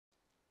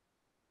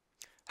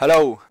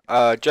Hello,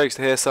 Jokes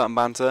here, certain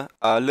banter.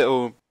 A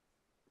little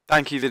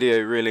thank you video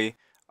really,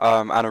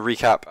 and a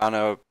recap and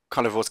a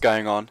kind of what's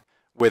going on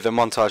with a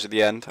montage at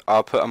the end.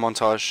 I'll put a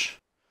montage,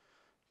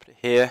 put it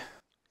here.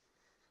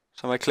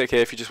 So I'm gonna click here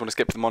if you just want to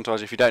skip to the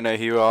montage. If you don't know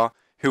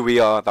who we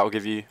are, that will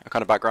give you a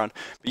kind of background.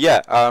 But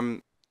yeah,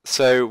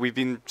 so we've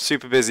been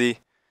super busy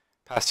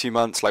past 2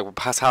 months, like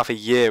past half a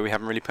year. We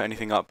haven't really put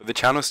anything up, but the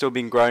channel's still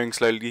been growing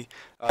slowly,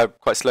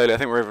 quite slowly. I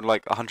think we're over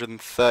like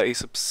 130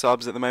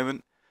 subs at the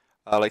moment.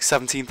 Like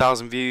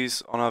 17,000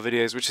 views on our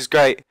videos, which is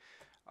great.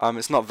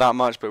 It's not that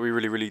much, but we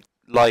really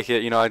like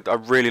it. You know,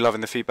 I'm really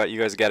loving the feedback you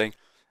guys are getting.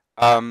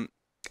 And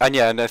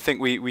yeah, and I think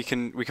we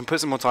can put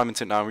some more time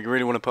into it now. We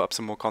really want to put up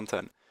some more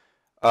content.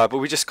 But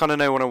we just kind of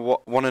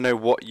want to know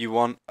what you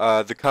want.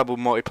 The Kerbal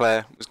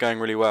multiplayer was going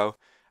really well.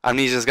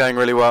 Amnesia's going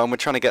really well, and we're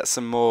trying to get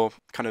some more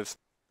kind of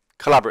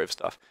collaborative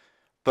stuff.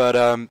 But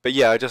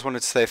yeah, I just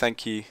wanted to say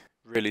thank you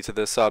really to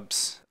the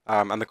subs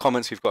and the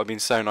comments we've got have been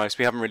so nice.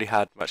 We haven't really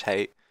had much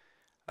hate.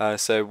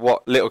 So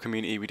what little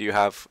community we do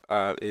have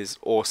is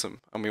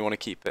awesome, and we want to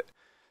keep it.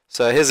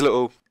 So here's a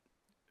little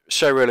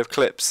show reel of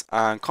clips,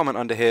 and comment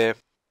under here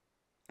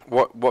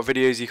what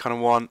videos you kind of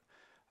want.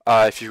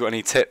 If you've got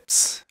any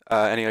tips,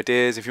 any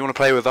ideas, if you want to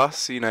play with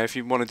us, you know, if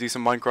you want to do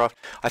some Minecraft.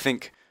 I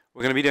think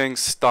we're going to be doing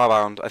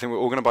Starbound. I think we're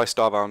all going to buy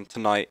Starbound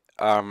tonight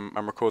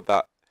and record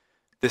that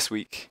this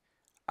week,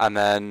 and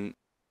then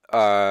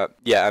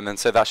yeah, and then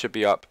so that should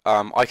be up.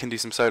 I can do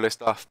some solo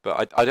stuff,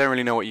 but I don't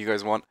really know what you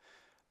guys want.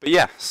 But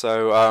yeah,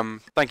 so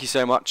thank you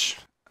so much,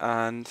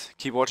 and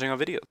keep watching our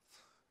videos.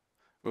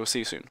 We'll see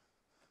you soon.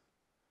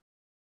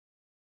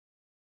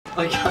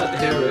 I can't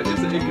hear it.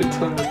 Is it a good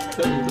time to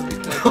tell you that I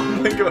can't? Oh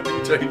my god,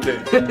 I'm joking. Do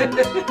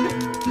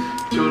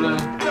you wanna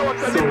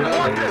sort it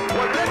out?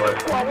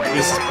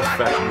 This is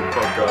professional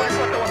podcast.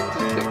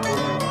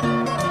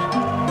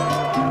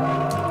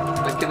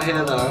 I can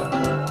hear that.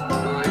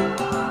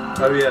 Right.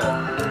 Oh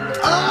yeah.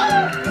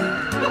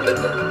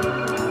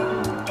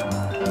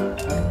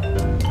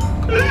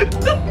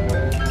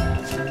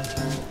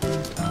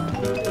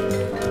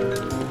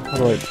 How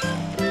do I...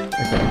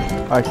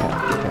 Okay.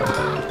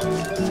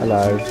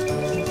 Hello.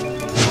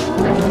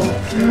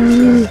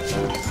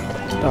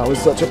 That was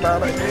such a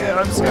bad idea.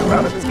 I'm so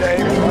bad at this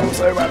game. I'm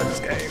so bad at this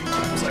game.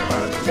 I'm so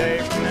bad at this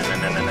game.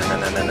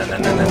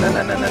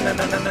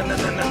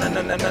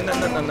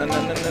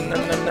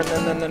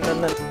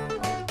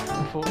 I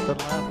thought the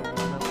lava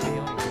was melting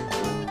ice.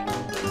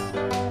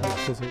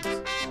 Physics.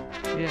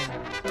 Yeah.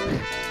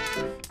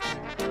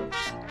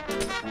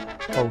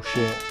 Oh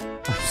shit.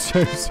 I'm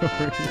so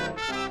sorry.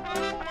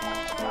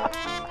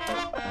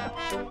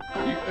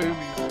 You owe me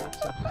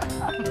water.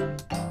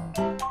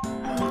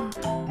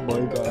 My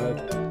bad.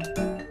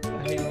 I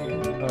hate you.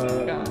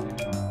 Guy.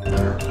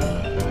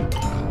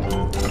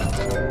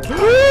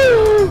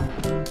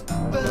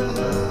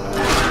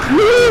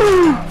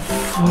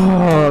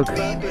 Fuck.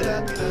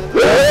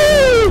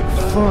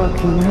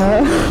 Fucking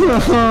hell.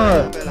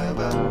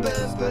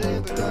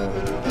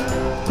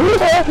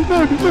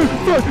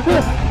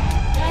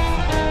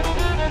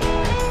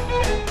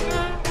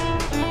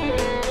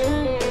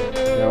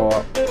 You know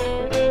what?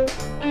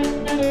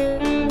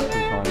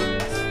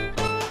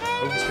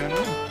 What's going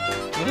on?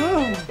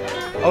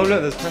 Oh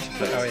look, there's pressure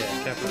plates. Oh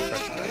yeah, careful with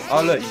pressure plates.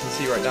 Oh look, you can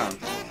see right down.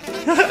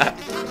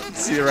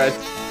 See the red?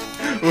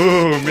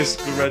 Ooh,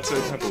 mystical red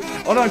soap pebble.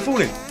 Oh no, I'm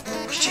falling.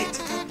 Oh, shit.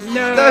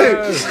 No!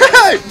 No!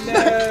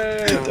 No!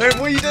 Don't,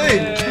 what are you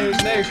doing?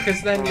 No,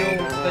 because then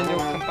you'll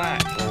come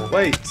back.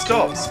 Wait,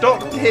 stop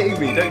hitting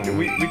me. Don't you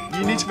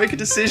need to make a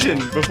decision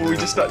before we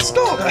just start.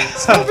 Stop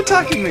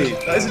attacking me.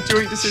 That is a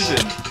joint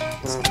decision.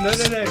 No.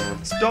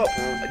 Stop.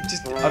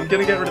 I'm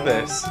gonna get rid of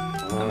this.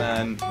 And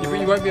then You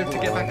won't be able to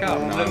get back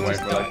up. no, I won't,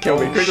 bro. Kill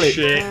me quickly.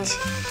 Shit.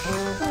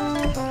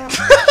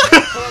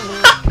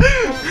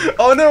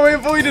 Oh no, I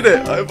avoided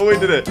it. Oh,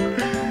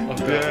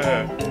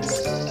 Yeah.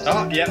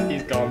 oh, yeah,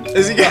 he's gone.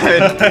 Is he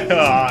going?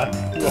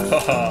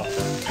 Oh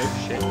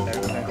shit,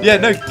 no. Yeah,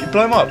 no,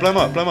 blow him up.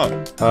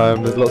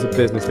 There's lots of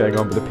business going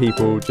on, but the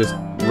people just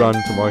run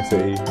to my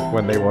city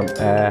when they want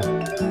air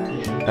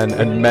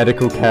and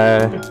medical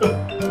care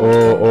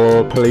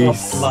or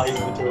police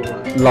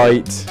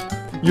light.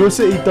 Your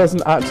city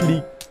doesn't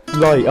actually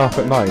light up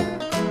at night.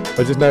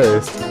 I just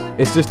noticed.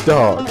 It's just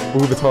dark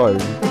all the time.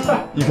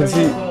 You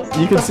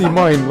can see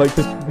mine like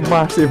this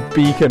massive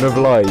beacon of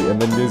light, and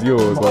then there's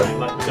yours like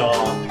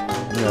dark.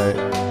 you know.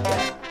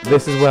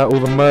 This is where all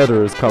the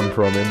murderers come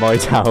from in my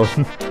town.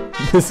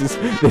 This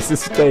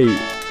estate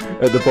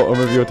at the bottom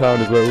of your town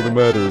is where all the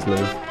murderers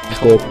live.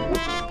 Good.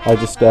 I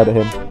just stared at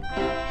him.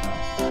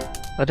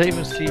 I don't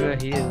even see where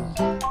he is.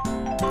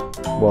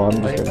 Well,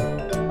 I'm just gonna...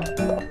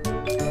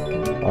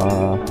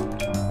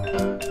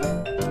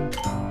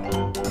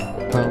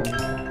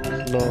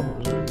 Lord,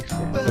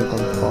 I think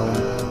I'm fine.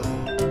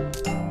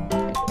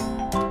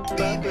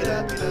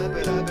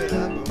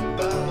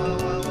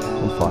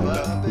 I'm fine.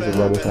 He's a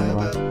rubbish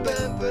animal.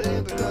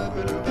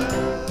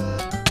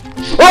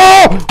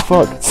 Oh!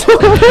 Fuck! Oh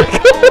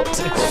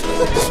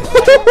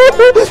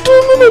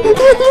my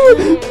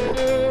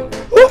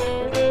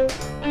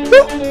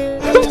god!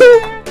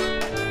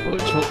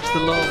 Watch the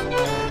lava.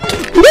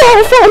 No,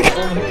 fuck!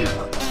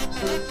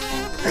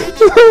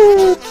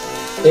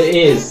 It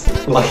is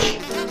like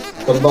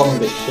the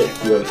longest ship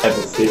you have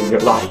ever seen in your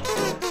life.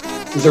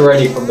 It's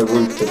already from the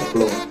roof to the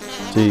floor.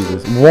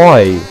 Jesus,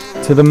 why?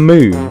 To the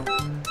moon?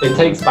 It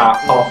takes about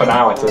half an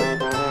hour to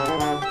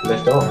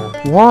lift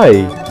off. Why?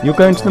 You're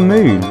going to the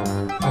moon.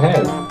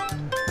 Okay.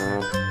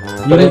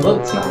 You But it don't-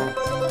 looks nice.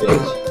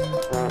 Bitch.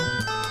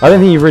 I don't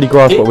think you really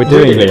grasp what we're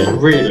doing really, here.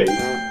 Really,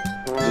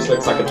 it just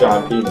looks like a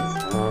giant penis.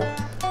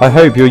 I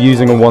hope you're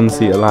using a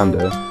one-seater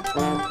lander.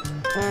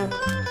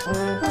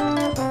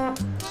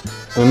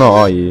 You're not,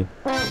 are you?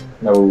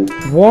 No.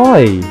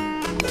 Why?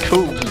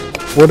 Cool.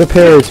 What do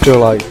periods feel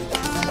like?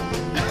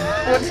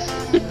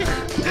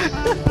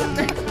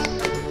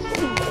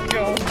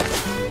 God.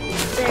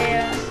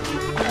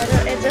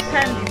 It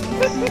depends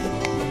on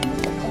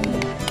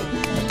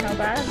how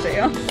bad they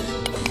are.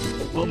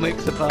 What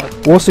makes it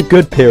bad? What's a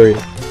good period?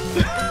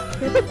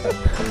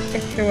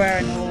 If you're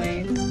wearing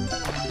always.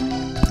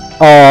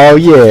 Oh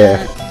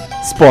yeah,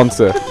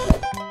 sponsor.